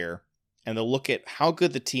this year, and they'll look at how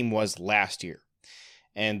good the team was last year.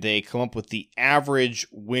 And they come up with the average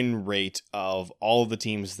win rate of all of the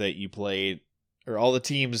teams that you played, or all the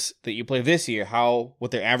teams that you play this year, what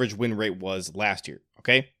their average win rate was last year.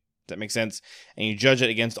 Okay? Does that make sense? And you judge it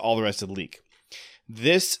against all the rest of the league.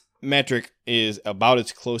 This metric is about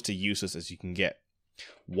as close to useless as you can get.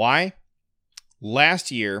 Why?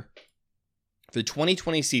 Last year, the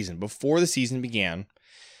 2020 season, before the season began,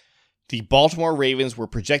 the Baltimore Ravens were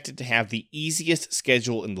projected to have the easiest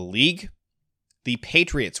schedule in the league. The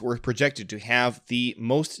Patriots were projected to have the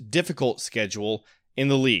most difficult schedule in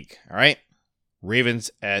the league. All right?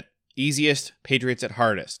 Ravens at easiest, Patriots at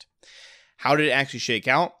hardest. How did it actually shake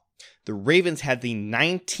out? The Ravens had the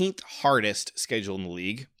 19th hardest schedule in the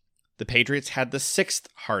league. The Patriots had the 6th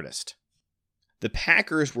hardest. The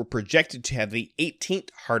Packers were projected to have the 18th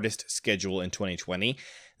hardest schedule in 2020.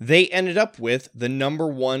 They ended up with the number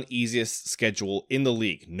 1 easiest schedule in the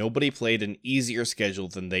league. Nobody played an easier schedule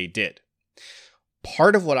than they did.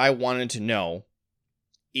 Part of what I wanted to know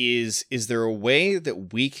is there a way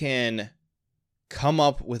that we can come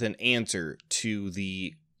up with an answer to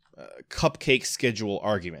the cupcake schedule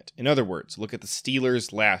argument? In other words, look at the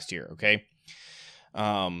Steelers last year, okay?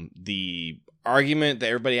 The argument that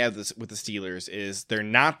everybody has with the Steelers is they're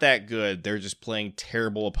not that good. They're just playing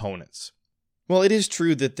terrible opponents. Well, it is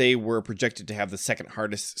true that they were projected to have the second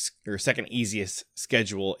easiest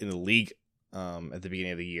schedule in the league at the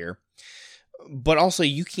beginning of the year. But also,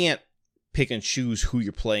 you can't pick and choose who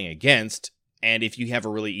you're playing against. And if you have a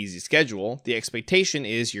really easy schedule, the expectation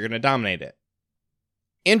is you're going to dominate it.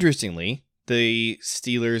 Interestingly, the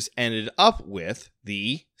Steelers ended up with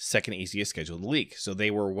the second easiest schedule in the league. So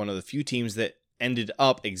they were one of the few teams that ended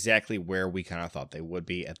up exactly where we kind of thought they would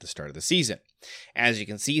be at the start of the season. As you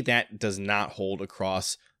can see, that does not hold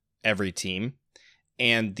across every team.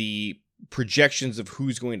 And the projections of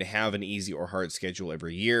who's going to have an easy or hard schedule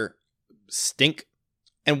every year stink.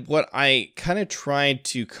 And what I kind of tried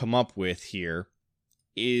to come up with here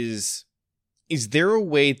is is there a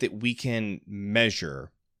way that we can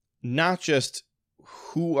measure not just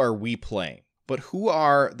who are we playing, but who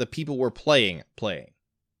are the people we're playing?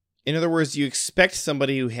 In other words, you expect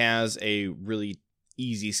somebody who has a really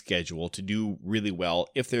easy schedule to do really well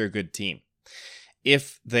if they're a good team.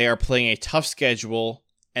 If they are playing a tough schedule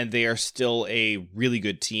and they are still a really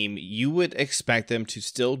good team, you would expect them to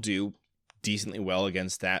still do decently well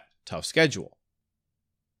against that tough schedule.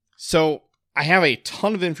 So I have a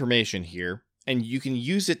ton of information here, and you can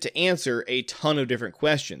use it to answer a ton of different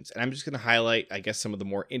questions. And I'm just going to highlight, I guess, some of the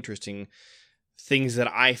more interesting things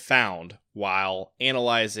that I found while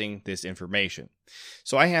analyzing this information.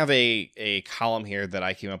 So I have a column here that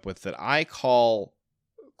I came up with that I call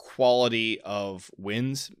quality of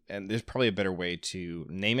wins, and there's probably a better way to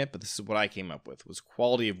name it, but this is what I came up with, was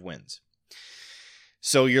quality of wins.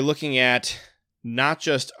 So you're looking at not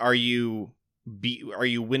just are you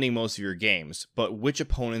winning most of your games, but which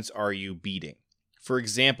opponents are you beating? For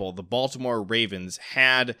example, the Baltimore Ravens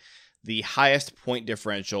had the highest point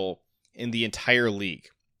differential in the entire league.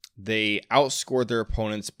 They outscored their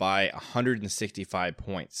opponents by 165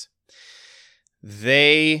 points.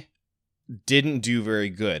 They didn't do very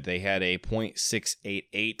good. They had a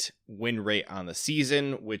 .688 win rate on the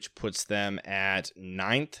season, which puts them at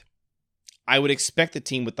 9th. I would expect the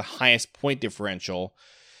team with the highest point differential,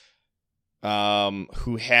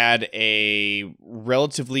 who had a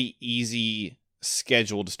relatively easy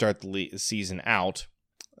schedule to start the season out.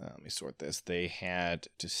 Let me sort this. They had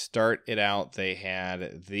to start it out. They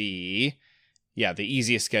had the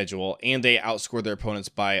easiest schedule, and they outscored their opponents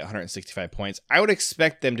by 165 points. I would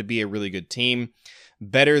expect them to be a really good team,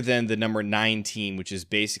 better than the number 9 team, which is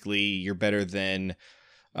basically you're better than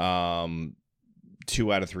 2 out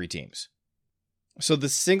of 3 teams. So the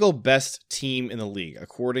single best team in the league,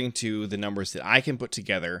 according to the numbers that I can put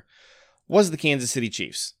together, was the Kansas City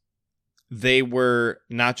Chiefs. They were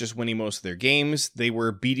not just winning most of their games, they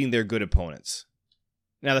were beating their good opponents.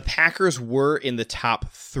 Now, the Packers were in the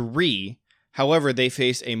top 3. However, they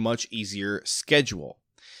faced a much easier schedule.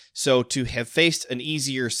 So to have faced an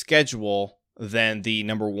easier schedule than the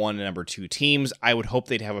number 1 and number 2 teams, I would hope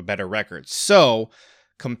they'd have a better record. So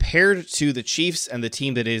compared to the Chiefs and the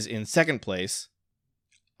team that is in second place,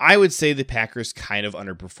 I would say the Packers kind of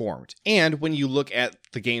underperformed. And when you look at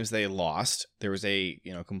the games they lost, there was a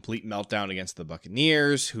complete meltdown against the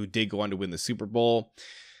Buccaneers, who did go on to win the Super Bowl.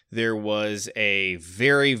 There was a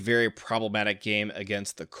very, very problematic game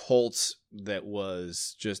against the Colts that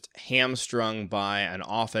was just hamstrung by an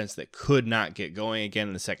offense that could not get going again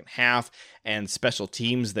in the second half, and special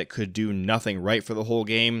teams that could do nothing right for the whole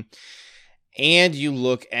game. And you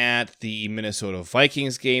look at the Minnesota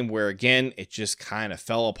Vikings game where, again, it just kind of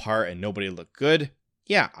fell apart and nobody looked good.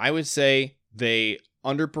 Yeah, I would say they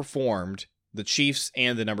underperformed the Chiefs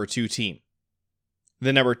and the number 2 team.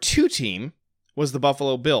 The number 2 team was the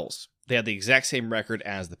Buffalo Bills. They had the exact same record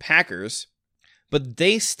as the Packers, but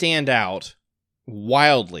they stand out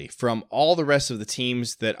wildly from all the rest of the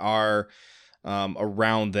teams that are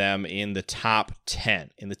around them in the top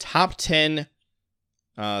 10. In the top 10,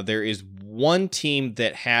 there is one team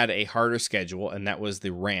that had a harder schedule, and that was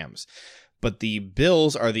the Rams. But the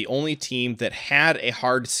Bills are the only team that had a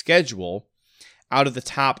hard schedule out of the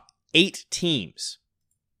top 8 teams.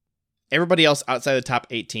 Everybody else outside the top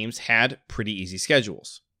 8 teams had pretty easy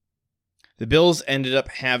schedules. The Bills ended up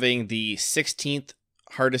having the 16th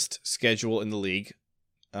hardest schedule in the league.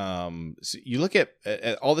 So you look at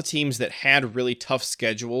all the teams that had really tough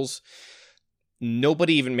schedules,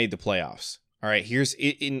 nobody even made the playoffs. All right, here's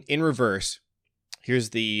in reverse.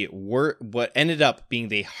 Here's what ended up being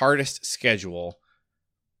the hardest schedule.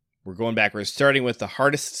 We're going backwards. Starting with the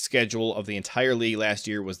hardest schedule of the entire league last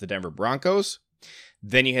year was the Denver Broncos.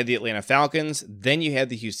 Then you had the Atlanta Falcons. Then you had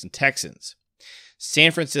the Houston Texans.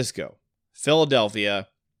 San Francisco, Philadelphia,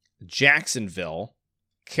 Jacksonville,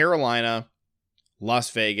 Carolina,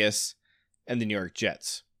 Las Vegas, and the New York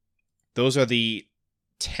Jets. Those are the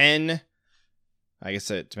 10. I guess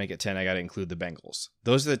to make it 10, I got to include the Bengals.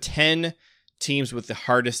 Those are the 10 teams with the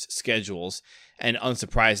hardest schedules. And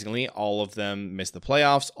unsurprisingly, all of them missed the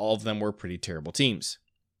playoffs. All of them were pretty terrible teams.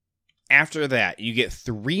 After that, you get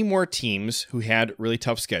 3 more teams who had really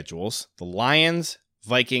tough schedules. The Lions,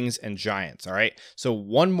 Vikings, and Giants. All right. So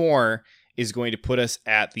one more is going to put us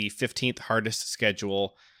at the 15th hardest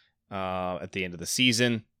schedule at the end of the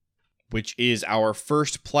season, which is our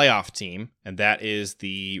first playoff team, and that is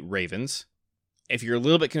the Ravens. If you're a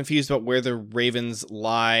little bit confused about where the Ravens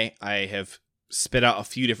lie, I have spit out a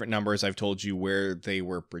few different numbers. I've told you where they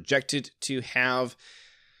were projected to have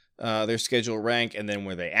their schedule rank and then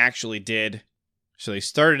where they actually did. So they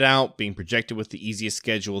started out being projected with the easiest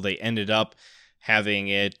schedule. They ended up having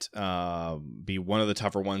it be one of the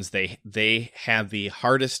tougher ones. They have the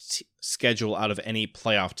hardest schedule out of any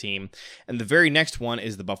playoff team. And the very next one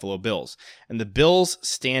is the Buffalo Bills. And the Bills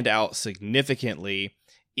stand out significantly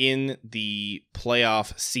in the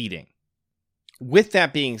playoff seeding. With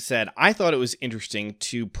that being said, I thought it was interesting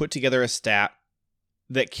to put together a stat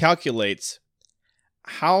that calculates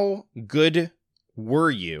how good were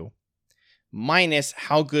you minus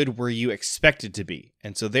how good were you expected to be.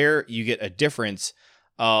 And so there you get a difference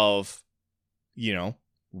of,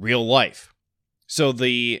 real life. So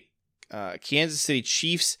the Kansas City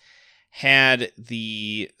Chiefs had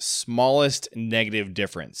the smallest negative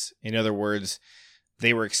difference. In other words,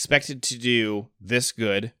 they were expected to do this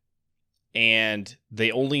good, and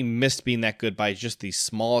they only missed being that good by just the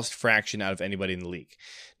smallest fraction out of anybody in the league.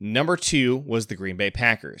 Number 2 was the Green Bay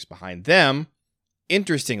Packers. Behind them,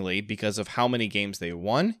 interestingly, because of how many games they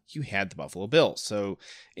won, you had the Buffalo Bills. So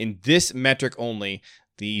in this metric only,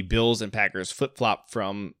 the Bills and Packers flip-flop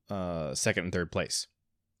from second and third place.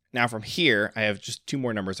 Now from here, I have just 2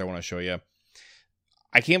 more numbers I want to show you.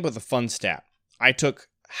 I came up with a fun stat. I took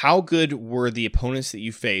how good were the opponents that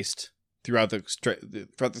you faced throughout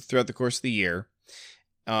the course of the year,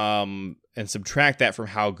 and subtract that from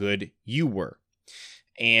how good you were.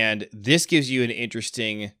 And this gives you an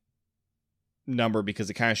interesting number because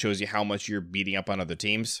it kind of shows you how much you're beating up on other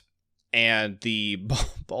teams. And the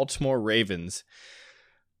Baltimore Ravens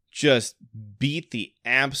just beat the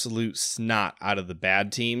absolute snot out of the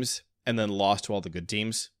bad teams and then lost to all the good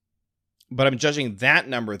teams. But I'm judging that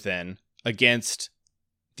number then against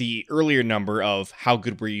the earlier number of how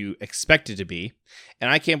good were you expected to be. And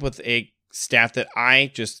I came up with a stat that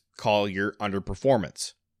I just call your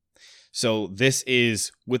underperformance. So this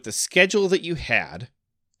is with the schedule that you had,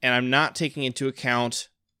 and I'm not taking into account,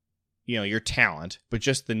 your talent, but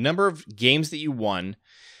just the number of games that you won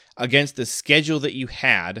against the schedule that you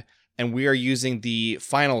had. And we are using the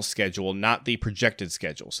final schedule, not the projected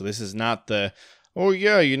schedule. So this is not the,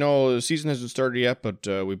 the season hasn't started yet, but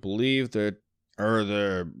we believe that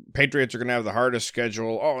the Patriots are going to have the hardest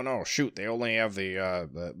schedule. Oh, no, shoot, they only have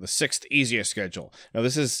the sixth easiest schedule. Now,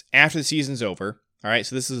 this is after the season's over. All right,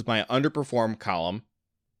 so this is my underperform column.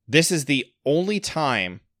 This is the only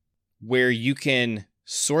time where you can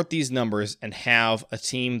sort these numbers and have a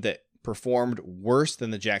team that performed worse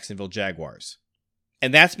than the Jacksonville Jaguars.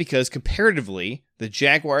 And that's because comparatively, the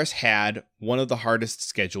Jaguars had one of the hardest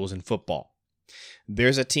schedules in football.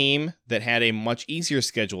 There's a team that had a much easier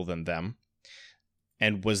schedule than them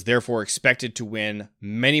and was therefore expected to win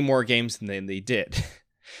many more games than they did.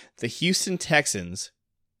 The Houston Texans,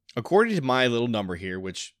 according to my little number here,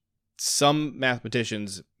 which some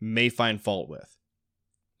mathematicians may find fault with,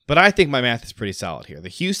 but I think my math is pretty solid here. The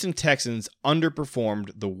Houston Texans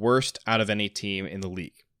underperformed the worst out of any team in the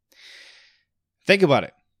league. Think about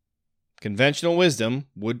it. Conventional wisdom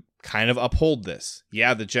would kind of uphold this.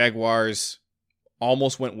 Yeah, the Jaguars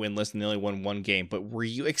almost went winless and they only won 1 game, but were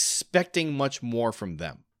you expecting much more from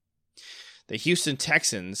them? The Houston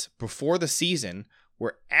Texans, before the season,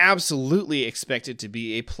 were absolutely expected to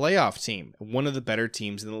be a playoff team, one of the better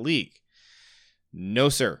teams in the league. No,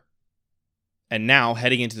 sir. And now,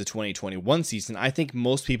 heading into the 2021 season, I think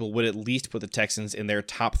most people would at least put the Texans in their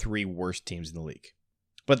top 3 worst teams in the league.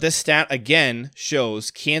 But this stat, again,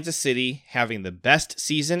 shows Kansas City having the best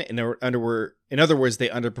season. In other words, they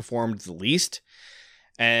underperformed the least.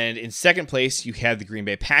 And in second place, you had the Green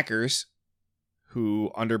Bay Packers,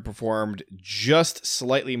 who underperformed just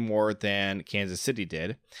slightly more than Kansas City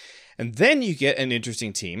did. And then you get an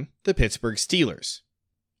interesting team, the Pittsburgh Steelers.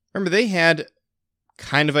 Remember, they had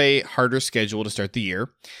kind of a harder schedule to start the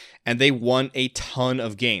year, and they won a ton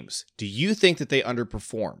of games. Do you think that they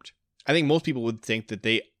underperformed? I think most people would think that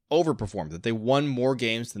they overperformed, that they won more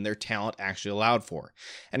games than their talent actually allowed for.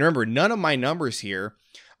 And remember, none of my numbers here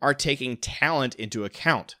are taking talent into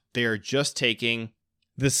account. They are just taking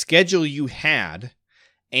the schedule you had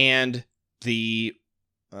and the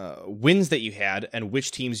wins that you had and which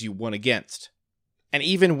teams you won against. And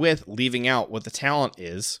even with leaving out what the talent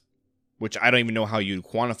is, which I don't even know how you'd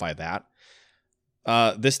quantify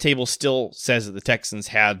that, this table still says that the Texans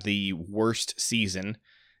had the worst season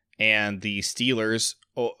and the Steelers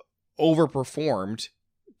overperformed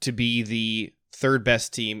to be the third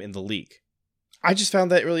best team in the league. I just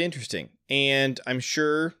found that really interesting. And I'm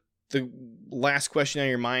sure the last question on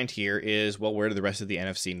your mind here is, well, where do the rest of the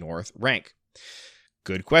NFC North rank?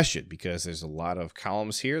 Good question, because there's a lot of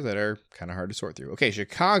columns here that are kind of hard to sort through. Okay,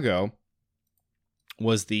 Chicago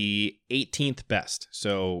was the 18th best.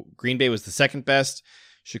 So Green Bay was the second best.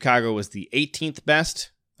 Chicago was the 18th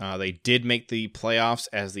best. They did make the playoffs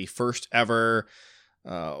as the first ever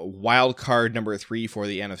wild card number 3 for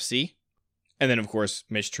the NFC. And then, of course,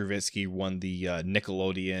 Mitch Trubisky won the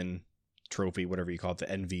Nickelodeon trophy, whatever you call it, the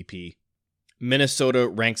MVP. Minnesota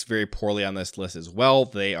ranks very poorly on this list as well.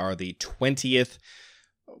 They are the 20th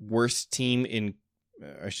worst team in,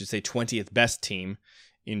 I should say 20th best team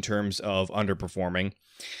in terms of underperforming.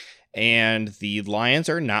 And the Lions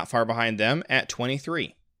are not far behind them at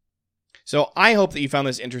 23. So I hope that you found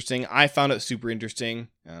this interesting. I found it super interesting.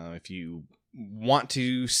 If you want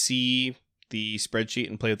to see the spreadsheet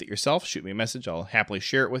and play with it yourself, shoot me a message. I'll happily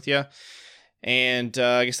share it with you. And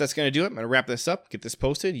I guess that's going to do it. I'm going to wrap this up, get this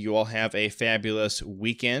posted. You all have a fabulous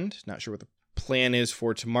weekend. Not sure what the plan is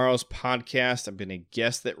for tomorrow's podcast. I'm going to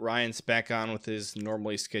guess that Ryan's back on with his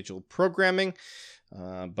normally scheduled programming,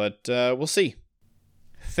 but we'll see.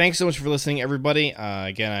 Thanks so much for listening, everybody.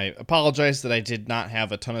 Again, I apologize that I did not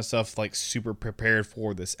have a ton of stuff like super prepared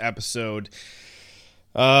for this episode.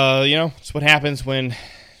 It's what happens when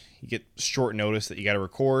you get short notice that you got to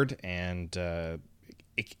record, and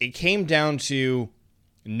it came down to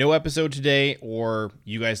no episode today, or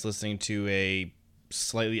you guys listening to a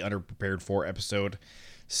slightly underprepared for episode.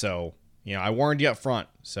 So, I warned you up front.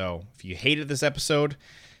 So if you hated this episode,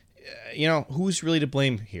 who's really to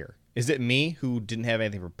blame here? Is it me who didn't have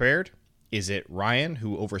anything prepared? Is it Ryan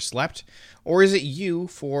who overslept? Or is it you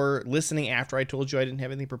for listening after I told you I didn't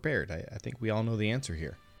have anything prepared? I think we all know the answer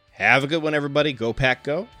here. Have a good one, everybody. Go Pack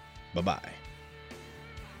Go. Bye-bye.